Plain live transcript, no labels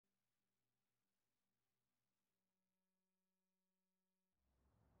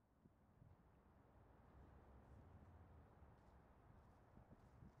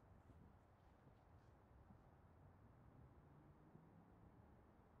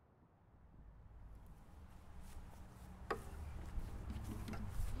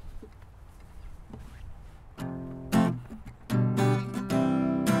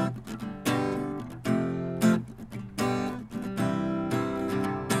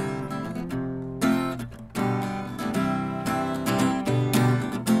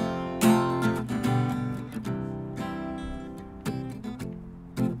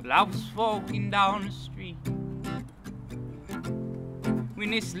I was walking down the street when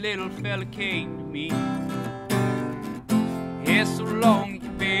this little fella came to me. Hair so long you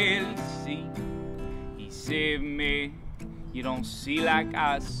can barely see. He said, man, you don't see like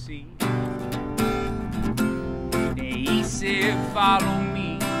I see. Then he said, follow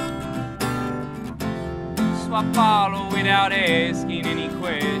me. So I followed without asking any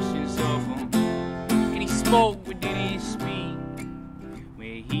questions of him. And he spoke within his speed, where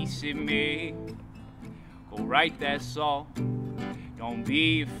he said, man, go write that song. Don't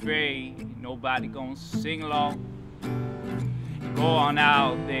be afraid, nobody gonna sing along. Go on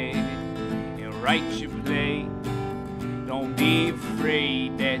out there and write your play. Don't be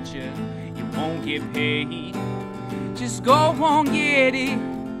afraid that you won't get paid. Just go on, get it,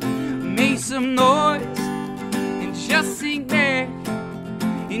 make some noise, and just sing back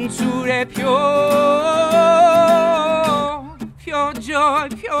into that pure joy, pure joy,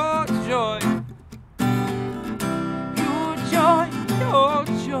 pure joy, pure joy, pure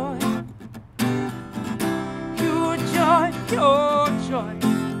joy, pure joy,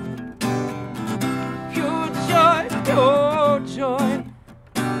 pure joy, pure joy.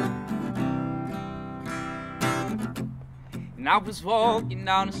 And I was walking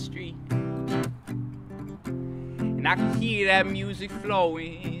down the street, and I could hear that music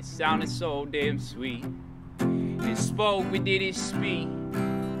flowing. It sounded so damn sweet. It spoke within its speed,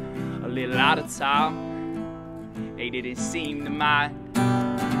 a little out of time. They didn't seem to mind.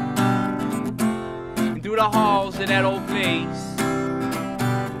 And through the halls of that old place,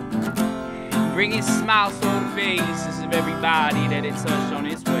 bringing smiles to the faces of everybody that it touched on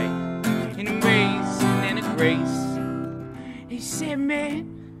its way, an embrace and a grace. He said, man,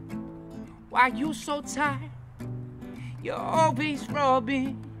 why you so tired? You're always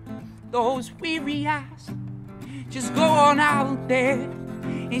rubbing those weary eyes. Just go on out there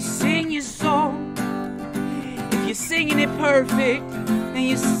and sing your song. If you're singing it perfect and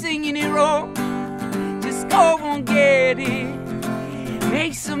you're singing it wrong, just go on, get it,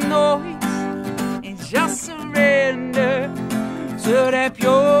 make some noise, and just surrender to that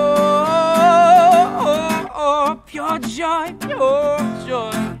pure joy, pure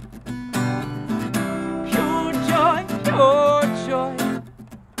joy.